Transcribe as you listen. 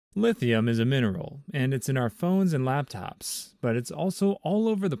Lithium is a mineral, and it's in our phones and laptops, but it's also all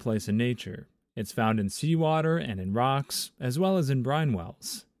over the place in nature. It's found in seawater and in rocks, as well as in brine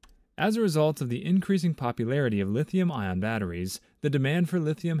wells. As a result of the increasing popularity of lithium-ion batteries, the demand for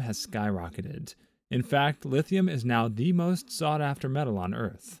lithium has skyrocketed. In fact, lithium is now the most sought-after metal on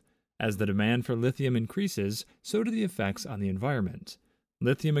Earth. As the demand for lithium increases, so do the effects on the environment.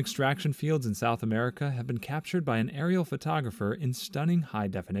 Lithium extraction fields in South America have been captured by an aerial photographer in stunning high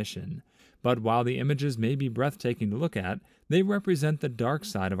definition. But while the images may be breathtaking to look at, they represent the dark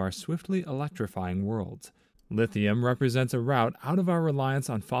side of our swiftly electrifying world. Lithium represents a route out of our reliance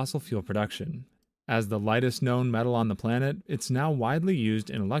on fossil fuel production. As the lightest known metal on the planet, it's now widely used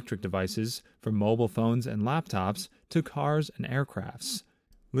in electric devices, from mobile phones and laptops to cars and aircrafts.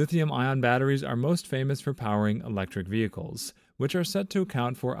 Lithium-ion batteries are most famous for powering electric vehicles, which are set to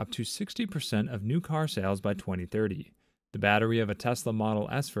account for up to 60% of new car sales by 2030. The battery of a Tesla Model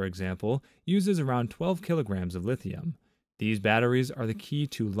S, for example, uses around 12 kilograms of lithium. These batteries are the key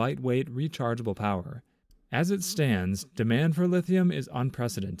to lightweight, rechargeable power. As it stands, demand for lithium is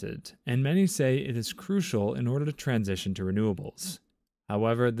unprecedented, and many say it is crucial in order to transition to renewables.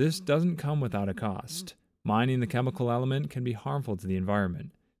 However, this doesn't come without a cost. Mining the chemical element can be harmful to the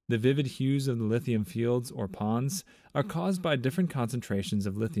environment. The vivid hues of the lithium fields or ponds are caused by different concentrations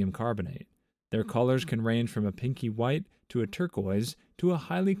of lithium carbonate. Their colors can range from a pinky white to a turquoise to a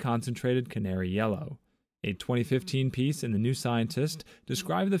highly concentrated canary yellow. A 2015 piece in The New Scientist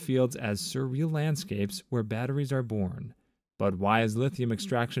described the fields as surreal landscapes where batteries are born. But why is lithium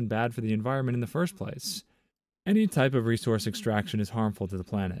extraction bad for the environment in the first place? Any type of resource extraction is harmful to the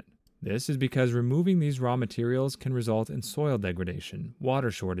planet. This is because removing these raw materials can result in soil degradation,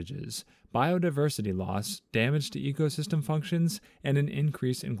 water shortages, biodiversity loss, damage to ecosystem functions, and an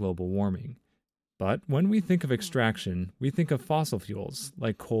increase in global warming. But when we think of extraction, we think of fossil fuels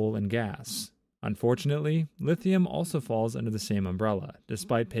like coal and gas. Unfortunately, lithium also falls under the same umbrella,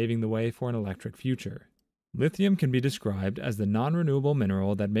 despite paving the way for an electric future. Lithium can be described as the non-renewable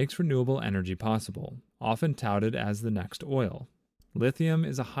mineral that makes renewable energy possible, often touted as the next oil. Lithium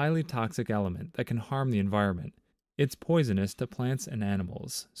is a highly toxic element that can harm the environment. It's poisonous to plants and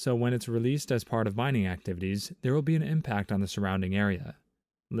animals, so when it's released as part of mining activities, there will be an impact on the surrounding area.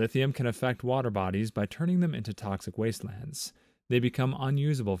 Lithium can affect water bodies by turning them into toxic wastelands. They become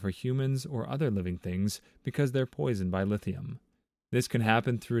unusable for humans or other living things because they're poisoned by lithium. This can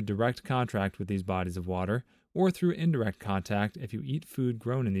happen through direct contact with these bodies of water, or through indirect contact if you eat food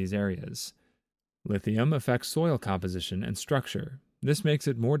grown in these areas. Lithium affects soil composition and structure. This makes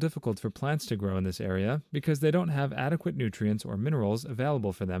it more difficult for plants to grow in this area because they don't have adequate nutrients or minerals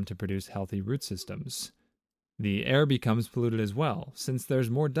available for them to produce healthy root systems. The air becomes polluted as well, since there's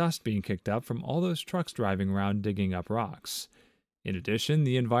more dust being kicked up from all those trucks driving around digging up rocks. In addition,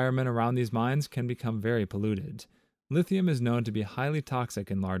 the environment around these mines can become very polluted. Lithium is known to be highly toxic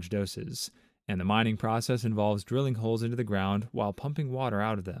in large doses, and the mining process involves drilling holes into the ground while pumping water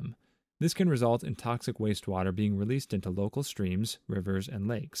out of them. This can result in toxic wastewater being released into local streams, rivers, and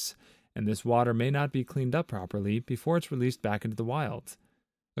lakes, and this water may not be cleaned up properly before it's released back into the wild.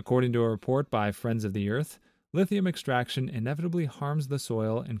 According to a report by Friends of the Earth, lithium extraction inevitably harms the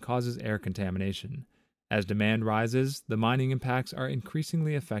soil and causes air contamination. As demand rises, the mining impacts are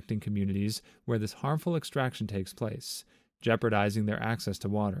increasingly affecting communities where this harmful extraction takes place, jeopardizing their access to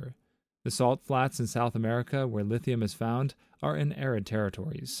water. The salt flats in South America where lithium is found are in arid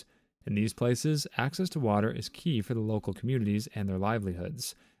territories. In these places, access to water is key for the local communities and their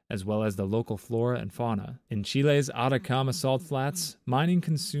livelihoods, as well as the local flora and fauna. In Chile's Atacama salt flats, mining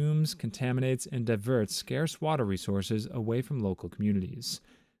consumes, contaminates, and diverts scarce water resources away from local communities.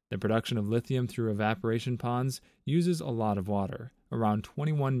 The production of lithium through evaporation ponds uses a lot of water, around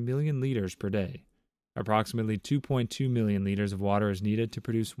 21 million liters per day. Approximately 2.2 million liters of water is needed to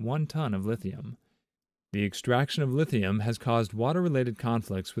produce 1 ton of lithium. The extraction of lithium has caused water-related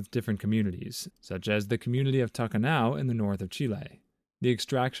conflicts with different communities, such as the community of Tacanao in the north of Chile. The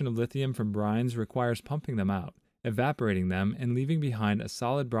extraction of lithium from brines requires pumping them out, evaporating them, and leaving behind a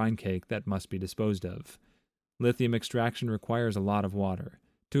solid brine cake that must be disposed of. Lithium extraction requires a lot of water.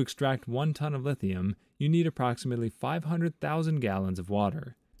 To extract 1 ton of lithium, you need approximately 500,000 gallons of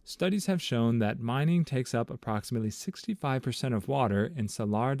water. Studies have shown that mining takes up approximately 65% of water in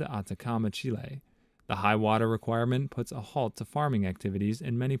Salar de Atacama, Chile. The high water requirement puts a halt to farming activities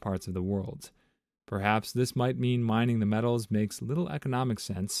in many parts of the world. Perhaps this might mean mining the metals makes little economic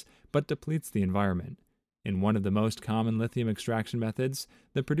sense, but depletes the environment. In one of the most common lithium extraction methods,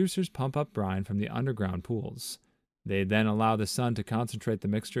 the producers pump up brine from the underground pools. They then allow the sun to concentrate the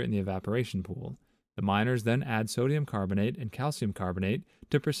mixture in the evaporation pool. The miners then add sodium carbonate and calcium carbonate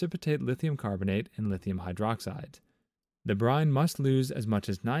to precipitate lithium carbonate and lithium hydroxide. The brine must lose as much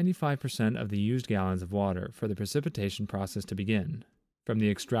as 95% of the used gallons of water for the precipitation process to begin. From the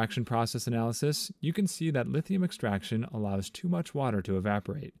extraction process analysis, you can see that lithium extraction allows too much water to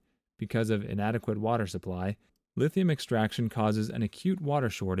evaporate. Because of inadequate water supply, lithium extraction causes an acute water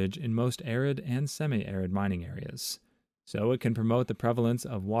shortage in most arid and semi-arid mining areas. So it can promote the prevalence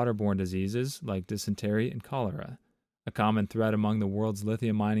of waterborne diseases like dysentery and cholera. A common threat among the world's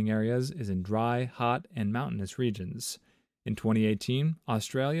lithium mining areas is in dry, hot, and mountainous regions. In 2018,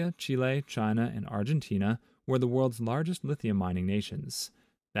 Australia, Chile, China, and Argentina were the world's largest lithium mining nations.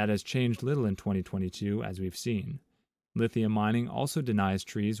 That has changed little in 2022, as we've seen. Lithium mining also denies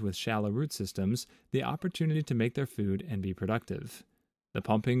trees with shallow root systems the opportunity to make their food and be productive. The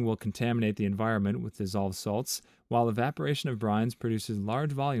pumping will contaminate the environment with dissolved salts, while evaporation of brines produces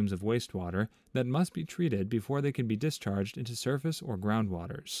large volumes of wastewater that must be treated before they can be discharged into surface or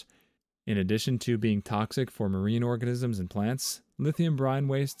groundwaters. In addition to being toxic for marine organisms and plants, lithium brine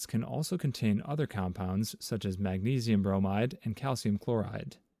wastes can also contain other compounds such as magnesium bromide and calcium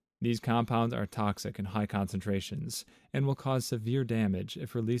chloride. These compounds are toxic in high concentrations and will cause severe damage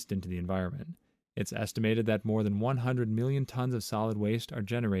if released into the environment. It's estimated that more than 100 million tons of solid waste are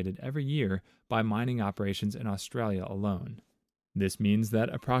generated every year by mining operations in Australia alone. This means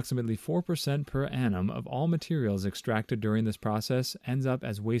that approximately 4% per annum of all materials extracted during this process ends up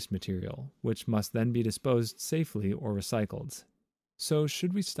as waste material, which must then be disposed safely or recycled. So,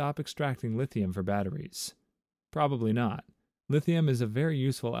 should we stop extracting lithium for batteries? Probably not. Lithium is a very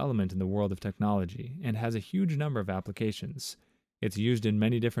useful element in the world of technology and has a huge number of applications. It's used in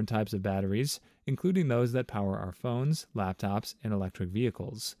many different types of batteries, including those that power our phones, laptops, and electric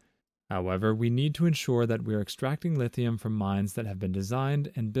vehicles. However, we need to ensure that we are extracting lithium from mines that have been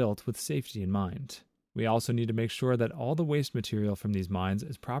designed and built with safety in mind. We also need to make sure that all the waste material from these mines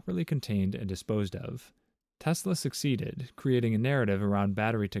is properly contained and disposed of. Tesla succeeded, creating a narrative around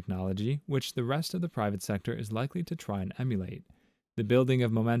battery technology which the rest of the private sector is likely to try and emulate. The building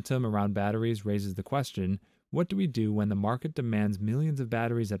of momentum around batteries raises the question, what do we do when the market demands millions of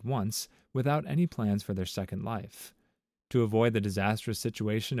batteries at once without any plans for their second life? To avoid the disastrous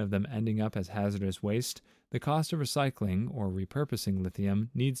situation of them ending up as hazardous waste, the cost of recycling or repurposing lithium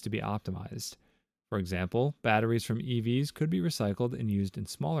needs to be optimized. For example, batteries from EVs could be recycled and used in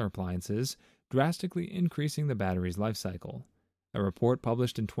smaller appliances, drastically increasing the battery's life cycle. A report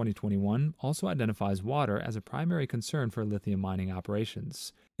published in 2021 also identifies water as a primary concern for lithium mining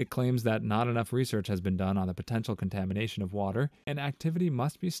operations. It claims that not enough research has been done on the potential contamination of water, and activity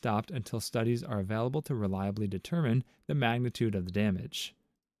must be stopped until studies are available to reliably determine the magnitude of the damage.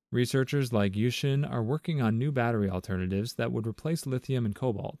 Researchers like Yushin are working on new battery alternatives that would replace lithium and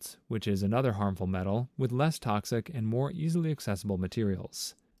cobalt, which is another harmful metal, with less toxic and more easily accessible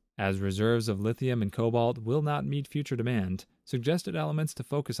materials. As reserves of lithium and cobalt will not meet future demand, suggested elements to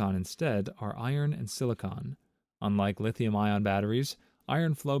focus on instead are iron and silicon. Unlike lithium-ion batteries,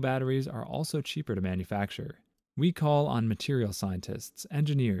 iron flow batteries are also cheaper to manufacture. We call on material scientists,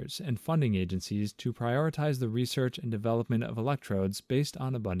 engineers, and funding agencies to prioritize the research and development of electrodes based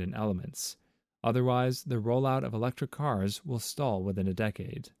on abundant elements. Otherwise, the rollout of electric cars will stall within a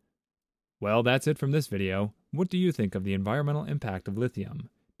decade. Well, that's it from this video. What do you think of the environmental impact of lithium?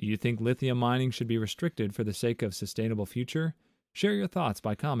 Do you think lithium mining should be restricted for the sake of sustainable future? Share your thoughts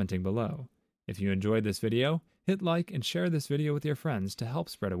by commenting below. If you enjoyed this video, hit like and share this video with your friends to help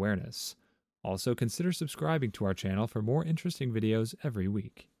spread awareness. Also, consider subscribing to our channel for more interesting videos every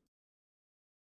week.